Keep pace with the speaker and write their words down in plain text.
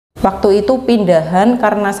Waktu itu pindahan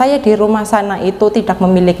karena saya di rumah sana itu tidak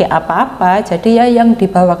memiliki apa-apa, jadi ya yang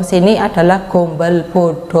dibawa ke sini adalah gombal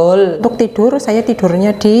bodol. Untuk tidur, saya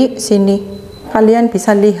tidurnya di sini. Kalian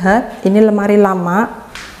bisa lihat, ini lemari lama,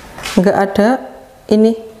 nggak ada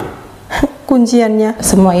ini kunciannya.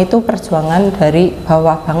 Semua itu perjuangan dari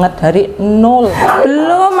bawah banget, dari nol.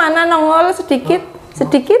 Belum, mana nongol sedikit,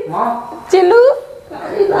 sedikit, cilu,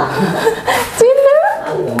 cilu.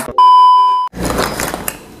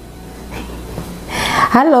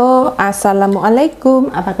 Halo,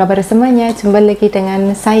 assalamualaikum, apa kabar semuanya? Jumpa lagi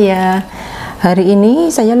dengan saya. Hari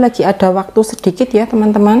ini saya lagi ada waktu sedikit ya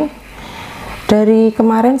teman-teman. Dari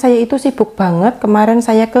kemarin saya itu sibuk banget. Kemarin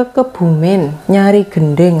saya ke Kebumen nyari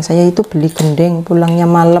gending. Saya itu beli gending, pulangnya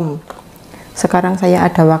malam. Sekarang saya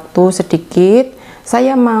ada waktu sedikit.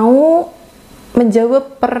 Saya mau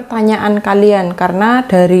menjawab pertanyaan kalian karena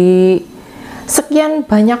dari sekian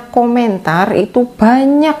banyak komentar itu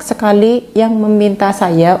banyak sekali yang meminta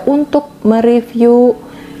saya untuk mereview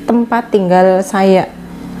tempat tinggal saya.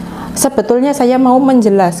 Sebetulnya saya mau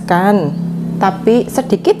menjelaskan, tapi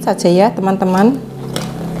sedikit saja ya teman-teman.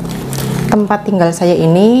 Tempat tinggal saya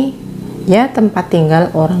ini ya tempat tinggal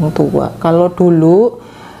orang tua. Kalau dulu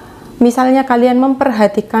misalnya kalian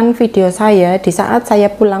memperhatikan video saya di saat saya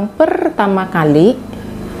pulang pertama kali,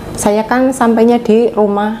 saya kan sampainya di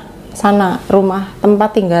rumah sana, rumah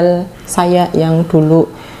tempat tinggal saya yang dulu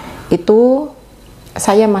itu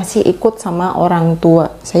saya masih ikut sama orang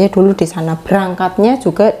tua. Saya dulu di sana, berangkatnya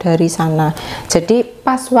juga dari sana. Jadi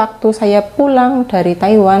pas waktu saya pulang dari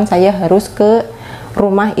Taiwan, saya harus ke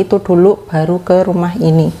rumah itu dulu baru ke rumah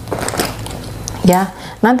ini. Ya,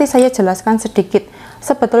 nanti saya jelaskan sedikit.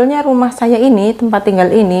 Sebetulnya rumah saya ini, tempat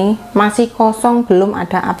tinggal ini masih kosong, belum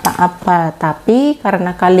ada apa-apa. Tapi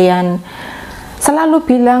karena kalian selalu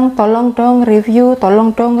bilang tolong dong review,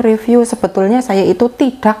 tolong dong review, sebetulnya saya itu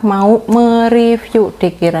tidak mau mereview,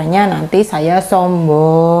 dikiranya nanti saya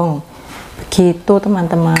sombong begitu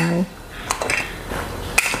teman-teman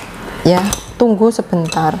ya. Tunggu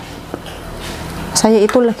sebentar, saya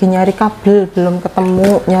itu lagi nyari kabel, belum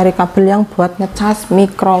ketemu. Nyari kabel yang buat ngecas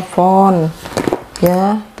mikrofon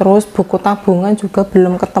ya, terus buku tabungan juga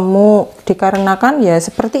belum ketemu, dikarenakan ya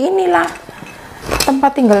seperti inilah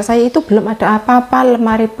tempat tinggal saya itu belum ada apa-apa,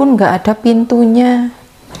 lemari pun nggak ada pintunya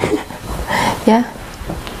ya.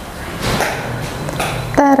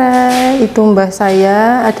 Tara, itu mbah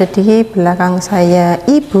saya ada di belakang saya,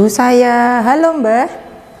 ibu saya. Halo mbah.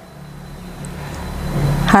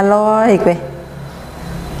 Halo gue.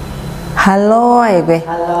 Halo gue.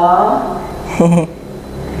 Halo.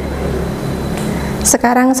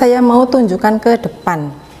 Sekarang saya mau tunjukkan ke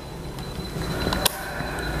depan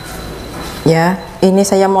ya. Ini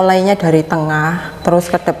saya mulainya dari tengah terus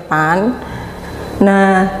ke depan.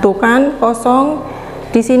 Nah tuh kan kosong.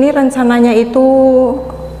 Di sini rencananya itu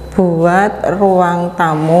buat ruang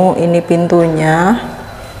tamu. Ini pintunya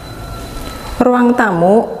ruang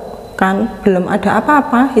tamu kan, belum ada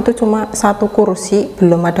apa-apa. Itu cuma satu kursi,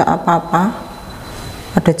 belum ada apa-apa.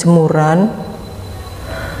 Ada jemuran,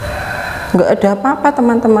 nggak ada apa-apa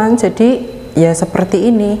teman-teman. Jadi ya seperti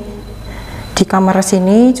ini. Di kamar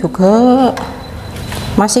sini juga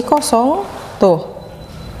masih kosong tuh,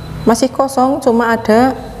 masih kosong, cuma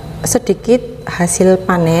ada sedikit hasil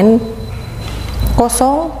panen.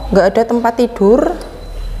 Kosong, nggak ada tempat tidur.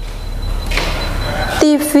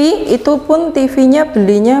 TV itu pun TV-nya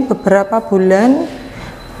belinya beberapa bulan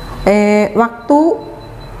waktu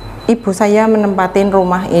ibu saya menempatin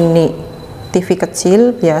rumah ini. TV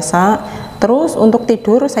kecil biasa. Terus untuk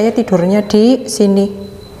tidur saya tidurnya di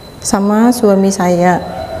sini sama suami saya.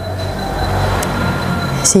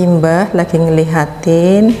 Simbah lagi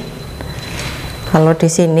ngelihatin. Kalau di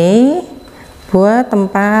sini buat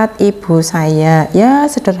tempat ibu saya ya,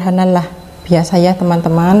 sederhana lah, biasa ya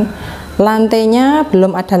teman-teman. Lantainya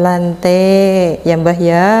belum ada lantai ya mbah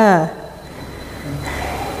ya.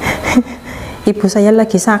 Ibu saya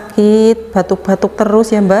lagi sakit, batuk-batuk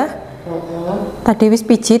terus ya mbah. Tadi wis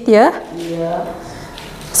pijit ya. Iya.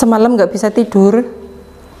 Semalam nggak bisa tidur.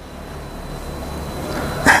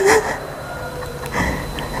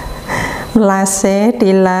 Melase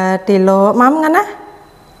tila tilo mam ngana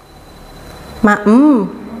maem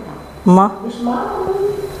mah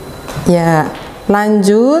ya.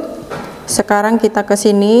 Lanjut, sekarang kita ke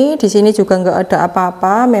sini. Di sini juga nggak ada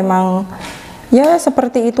apa-apa, memang ya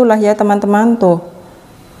seperti itulah ya teman-teman. Tuh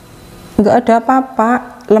nggak ada apa-apa.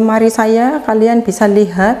 Lemari saya kalian bisa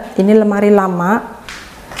lihat, ini lemari lama,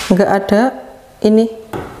 nggak ada ini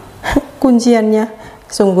kunciannya,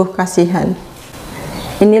 sungguh kasihan.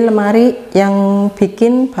 Ini lemari yang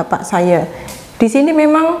bikin bapak saya. Di sini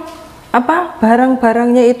memang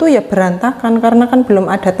barang-barangnya itu ya berantakan karena kan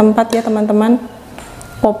belum ada tempat ya teman-teman.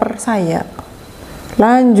 Koper saya.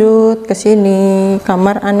 Lanjut ke sini,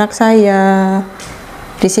 kamar anak saya.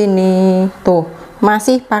 Di sini tuh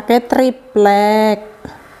masih pakai triplek.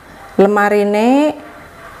 Lemarine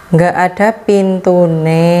nggak ada pintu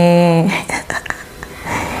nih.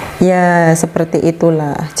 Ya seperti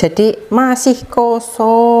itulah, jadi masih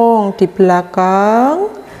kosong di belakang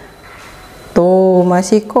tuh,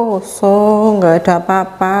 masih kosong, nggak ada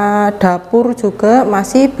apa-apa. Dapur juga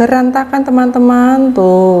masih berantakan teman-teman,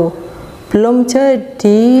 tuh belum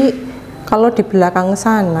jadi. Kalau di belakang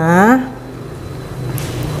sana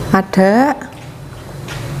ada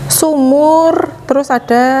sumur, terus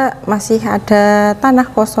masih ada tanah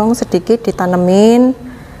kosong sedikit ditanemin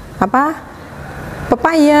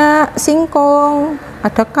pepaya, singkong,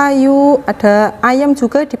 ada kayu, ada ayam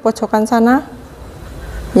juga di pojokan sana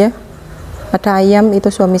ya, ada ayam. Itu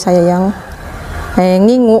suami saya yang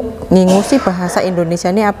ngingu sih bahasa Indonesia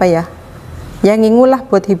ini apa ya, ya ngingu lah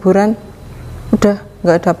buat hiburan. Udah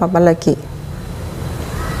nggak ada apa-apa lagi.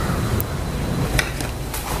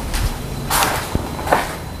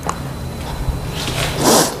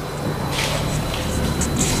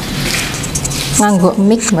 Nganggo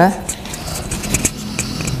mic mbak.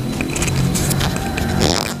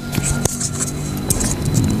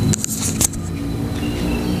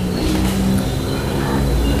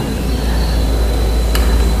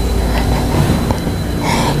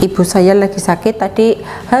 Ibu saya lagi sakit, tadi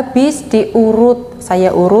habis diurut, saya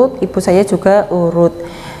urut, ibu saya juga urut.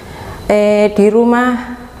 Di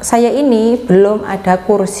rumah saya ini belum ada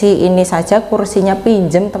kursi, ini saja kursinya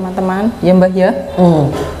pinjem teman-teman ya mbak ya.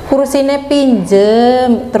 Kursinya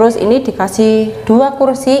pinjem, terus ini dikasih 2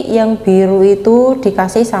 kursi yang biru itu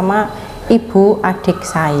dikasih sama ibu adik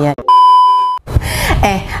saya.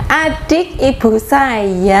 Adik ibu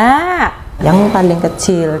saya yang paling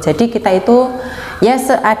kecil. Jadi kita itu ya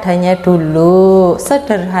seadanya dulu,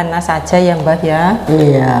 sederhana saja ya mbah ya.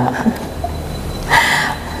 Iya.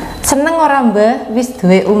 Seneng orang mbah wis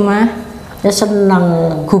duwe omah? Ya seneng.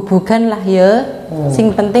 Gubugan lah ya.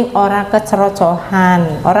 Sing penting ora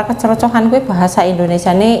kecerocohan. Ora kecerocohan gue bahasa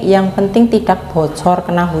Indonesia nih, yang penting tidak bocor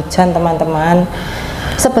kena hujan teman-teman.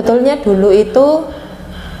 Sebetulnya dulu itu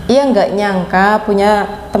ya nggak nyangka punya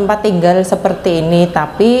tempat tinggal seperti ini,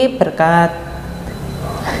 tapi berkat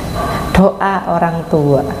doa orang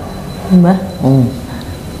tua mbah.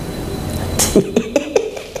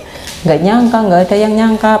 Nggak nyangka, nggak ada yang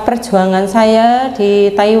nyangka. Perjuangan saya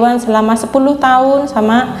di Taiwan selama 10 tahun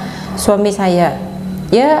sama suami saya,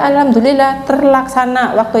 ya alhamdulillah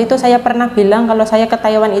terlaksana. Waktu itu saya pernah bilang kalau saya ke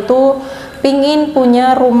Taiwan itu pingin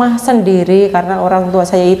punya rumah sendiri, karena orang tua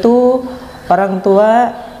saya itu orang tua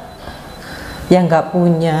yang nggak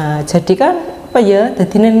punya. Jadi kan apa ya,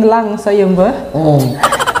 jadi nelang saya mbah.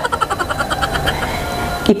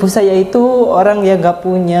 Ibu saya itu orang yang nggak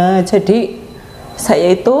punya, jadi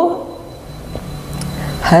saya itu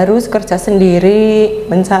harus kerja sendiri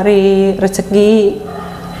mencari rezeki.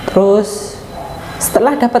 Terus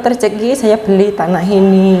setelah dapat rezeki saya beli tanah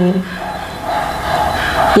ini.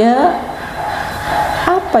 Ya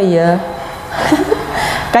apa ya,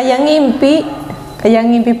 kayak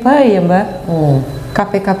ngimpi baik ya mbak.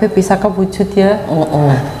 KP bisa kewujud ya.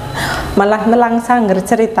 Malah nelangsang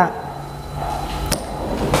cerita.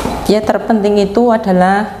 Ya terpenting itu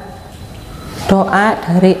adalah doa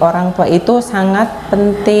dari orang tua, itu sangat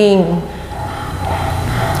penting.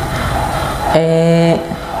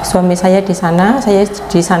 Suami saya di sana, saya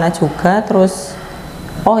di sana juga. Terus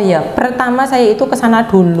oh ya, pertama saya itu ke sana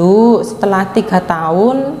dulu, setelah 3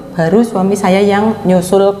 tahun baru suami saya yang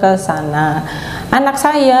nyusul ke sana. Anak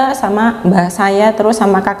saya sama mbah saya, terus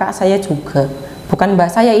sama kakak saya juga. Bukan mbah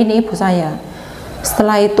saya, ini ibu saya.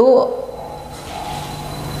 Setelah itu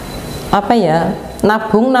apa ya,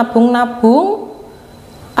 nabung.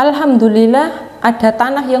 Alhamdulillah ada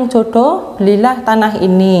tanah yang jodoh, belilah tanah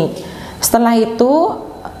ini. Setelah itu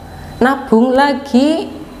nabung lagi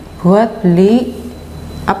buat beli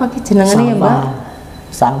apa jenengannya ya mbak?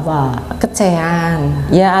 Sawah. Kecean.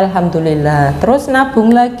 Ya alhamdulillah. Terus nabung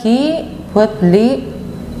lagi buat beli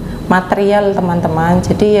material teman-teman.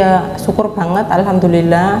 Jadi ya syukur banget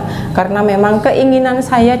alhamdulillah, karena memang keinginan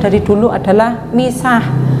saya dari dulu adalah misah,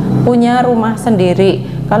 punya rumah sendiri.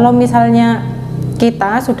 Kalau misalnya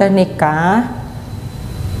kita sudah nikah,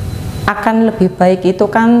 akan lebih baik itu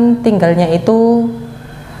kan tinggalnya itu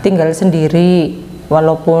tinggal sendiri,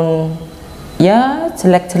 walaupun ya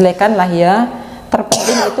jelek-jelekan lah ya,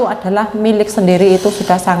 terpenting itu adalah milik sendiri, itu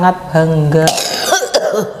sudah sangat bangga.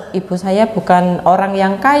 Ibu saya bukan orang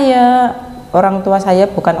yang kaya, orang tua saya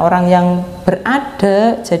bukan orang yang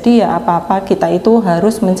berada, jadi ya apa-apa kita itu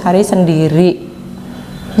harus mencari sendiri.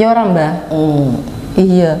 Ya orang Mbak.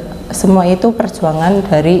 Iya, semua itu perjuangan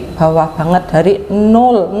dari bawah banget, dari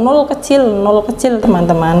nol kecil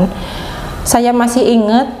teman-teman. Saya masih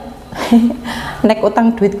ingat nek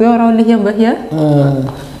utang duit gue orang oleh ya Mbak ya.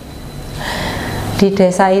 Di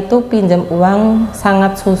desa itu pinjam uang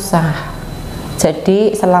sangat susah.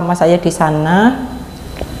 Jadi selama saya di sana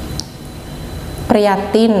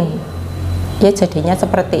prihatin ya, jadinya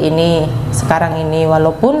seperti ini sekarang ini.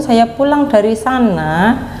 Walaupun saya pulang dari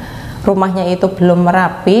sana, rumahnya itu belum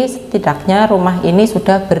merapi, setidaknya rumah ini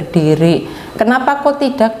sudah berdiri. Kenapa kok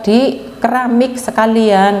tidak di keramik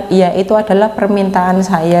sekalian? Ya itu adalah permintaan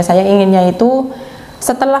saya. Saya inginnya itu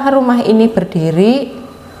setelah rumah ini berdiri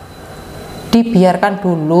dibiarkan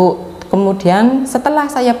dulu, kemudian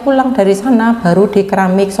setelah saya pulang dari sana baru di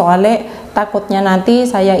keramik, soalnya takutnya nanti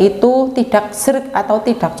saya itu tidak serik atau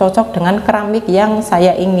tidak cocok dengan keramik yang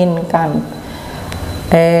saya inginkan.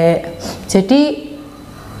 Jadi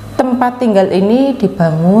tempat tinggal ini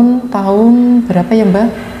dibangun tahun berapa ya Mbak?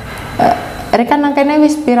 Rekan angkanya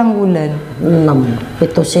wis pirang bulan? 6,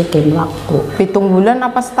 itu sih mlaku. 7 bulan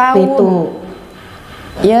apa setahun?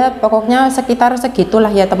 Ya pokoknya sekitar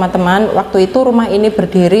segitulah ya teman-teman. Waktu itu rumah ini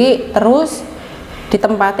berdiri terus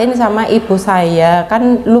ditempatin sama ibu saya,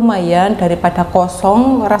 kan lumayan daripada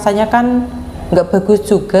kosong, rasanya kan nggak bagus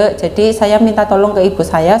juga. Jadi saya minta tolong ke ibu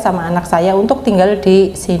saya sama anak saya untuk tinggal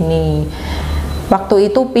di sini.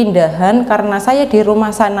 Waktu itu pindahan karena saya di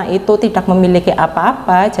rumah sana itu tidak memiliki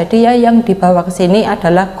apa-apa, jadi ya yang dibawa ke sini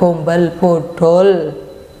adalah gombal bodol.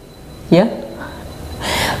 Ya.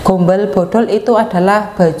 Gombal bodol itu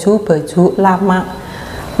adalah baju-baju lama.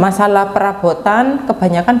 Masalah perabotan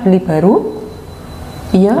kebanyakan beli baru.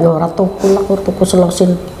 Iya. Ya ratu pulak tuku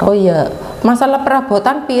selosin. Oh iya. Masalah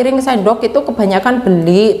perabotan piring sendok itu kebanyakan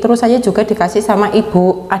beli. Terus saya juga dikasih sama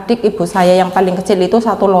adik ibu saya yang paling kecil itu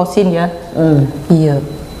 1 losin ya. Iya.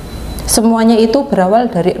 Semuanya itu berawal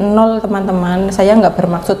dari nol teman-teman. Saya nggak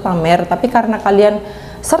bermaksud pamer, tapi karena kalian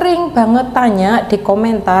sering banget tanya di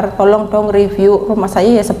komentar, tolong dong review rumah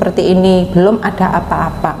saya ya seperti ini, belum ada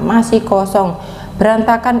apa-apa, masih kosong,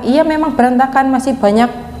 berantakan. Iya memang berantakan, masih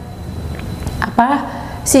banyak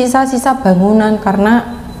sisa-sisa bangunan.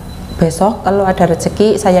 Karena besok kalau ada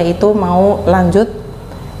rezeki saya itu mau lanjut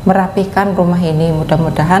merapikan rumah ini,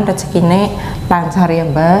 mudah-mudahan rezekinya lancar ya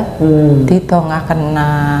Mbak.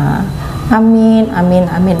 Ditongakena. Amin amin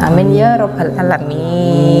amin amin ya robbal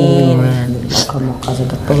alamin. Kamu kasih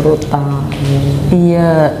keturutan.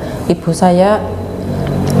 Iya, ibu saya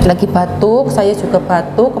lagi batuk, saya juga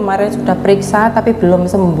batuk, kemarin sudah periksa tapi belum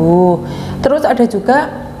sembuh. Terus ada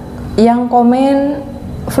juga yang komen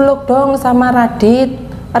vlog dong sama Radit.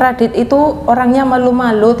 Radit itu orangnya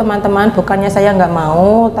malu-malu teman-teman, bukannya saya nggak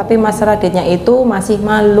mau, tapi Mas Raditnya itu masih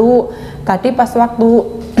malu. Tadi pas waktu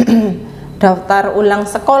daftar ulang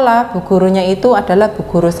sekolah, bu gurunya itu adalah bu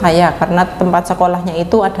guru saya, karena tempat sekolahnya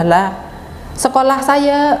itu adalah sekolah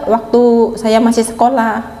saya waktu saya masih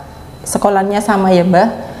sekolah. Sekolahnya sama ya Mbak.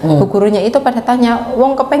 Bu gurunya itu pada tanya,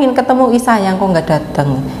 wong kepengen ketemu IsaYang kok nggak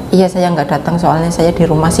datang? Iya saya nggak datang soalnya saya di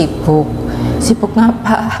rumah sibuk. Sibuk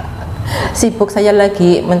ngapa? Sibuk saya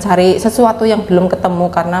lagi mencari sesuatu yang belum ketemu,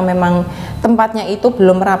 karena memang tempatnya itu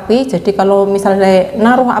belum rapi. Jadi kalau misalnya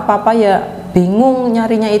naruh apa-apa ya bingung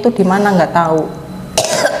nyarinya itu di mana, nggak tahu.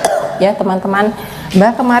 Ya teman-teman,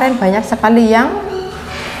 Mbak kemarin banyak sekali yang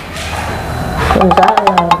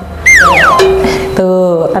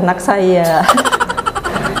tuh anak saya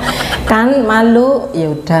kan malu.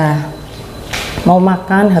 Ya udah mau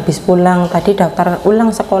makan habis pulang tadi daftar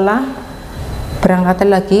ulang sekolah, berangkat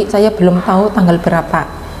lagi, saya belum tahu tanggal berapa.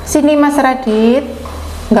 Sini Mas Radit,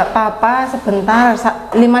 nggak apa-apa sebentar,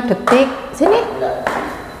 5 detik sini.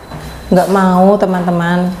 Nggak mau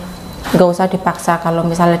teman-teman, nggak usah dipaksa. Kalau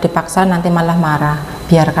misalnya dipaksa nanti malah marah,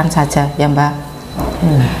 biarkan saja ya Mbak.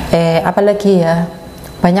 Apalagi ya,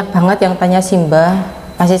 banyak banget yang tanya si Mbak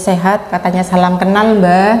masih sehat, katanya salam kenal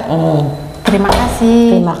Mbak. Terima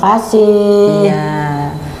kasih. Terima kasih. Iya,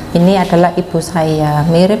 ini adalah ibu saya,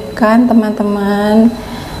 mirip kan teman-teman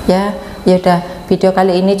ya. Ya udah, video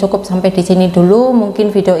kali ini cukup sampai di sini dulu.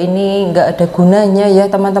 Mungkin video ini nggak ada gunanya ya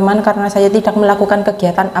teman-teman, karena saya tidak melakukan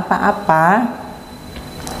kegiatan apa-apa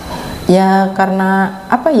ya, karena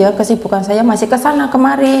apa ya, kesibukan saya masih kesana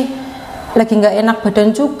kemari, lagi nggak enak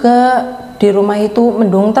badan juga, di rumah itu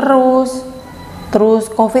mendung terus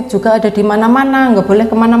COVID juga ada di mana-mana, nggak boleh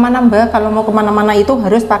kemana-mana Mbak. Kalau mau kemana-mana itu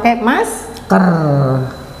harus pakai masker.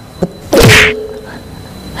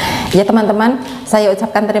 Ya teman-teman, saya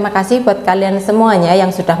ucapkan terima kasih buat kalian semuanya yang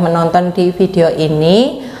sudah menonton di video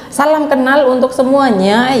ini. salam kenal untuk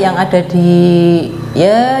semuanya yang ada di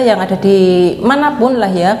manapun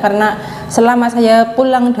lah ya, karena selama saya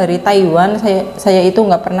pulang dari Taiwan, saya itu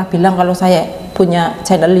nggak pernah bilang kalau saya punya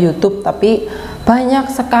channel YouTube, tapi banyak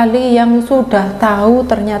sekali yang sudah tahu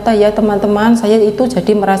ternyata ya teman-teman. Saya itu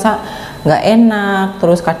jadi merasa nggak enak,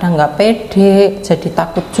 terus kadang nggak pede, jadi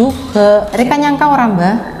takut juga. Reka nyangka orang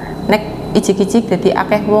mbak nek ijik-ijik jadi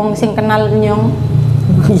akeh wong sing kenal nyong.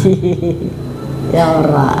 Ya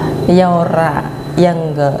ora ya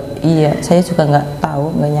enggak, iya saya juga nggak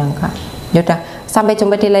tahu, nggak nyangka. Yaudah, sampai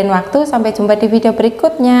jumpa di lain waktu, sampai jumpa di video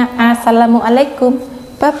berikutnya. Assalamualaikum,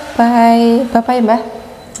 bye bye mbak.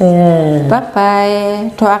 Bye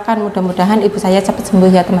bye. Doakan mudah-mudahan ibu saya cepat sembuh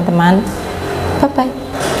ya teman-teman. Bye bye.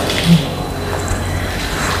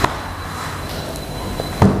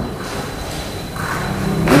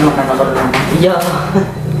 iya.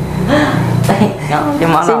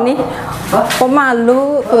 Sini. Kok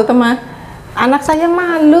malu tuh teman? Anak saya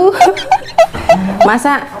malu.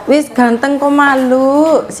 Masa wis ganteng kok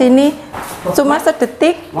malu? Sini. Cuma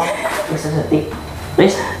sedetik.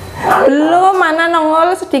 Belum, mana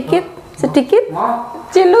nongol sedikit.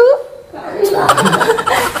 Cilu.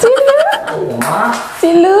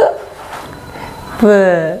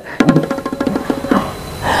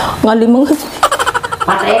 Ngalimeng.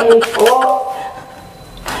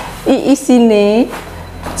 Sini.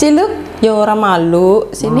 Ciluk, ya ora malu.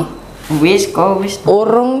 Sini. Wis.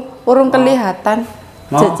 Urung kelihatan.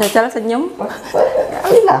 Jajal senyum.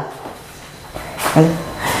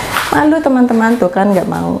 Malu teman-teman tuh kan nggak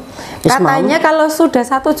mau. Katanya kalau sudah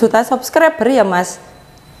 1 juta subscriber ya mas.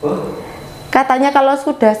 Katanya kalau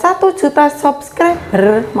sudah 1 juta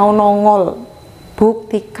subscriber mau nongol.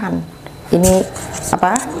 Buktikan. Ini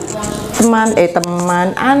apa?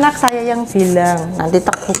 Teman anak saya yang bilang nanti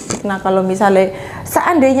tak bukti. Nah kalau misalnya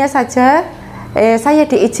seandainya saja saya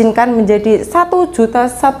diizinkan menjadi 1 juta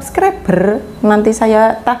subscriber, nanti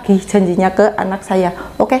saya tagih janjinya ke anak saya.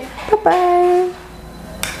 Oke, bye bye.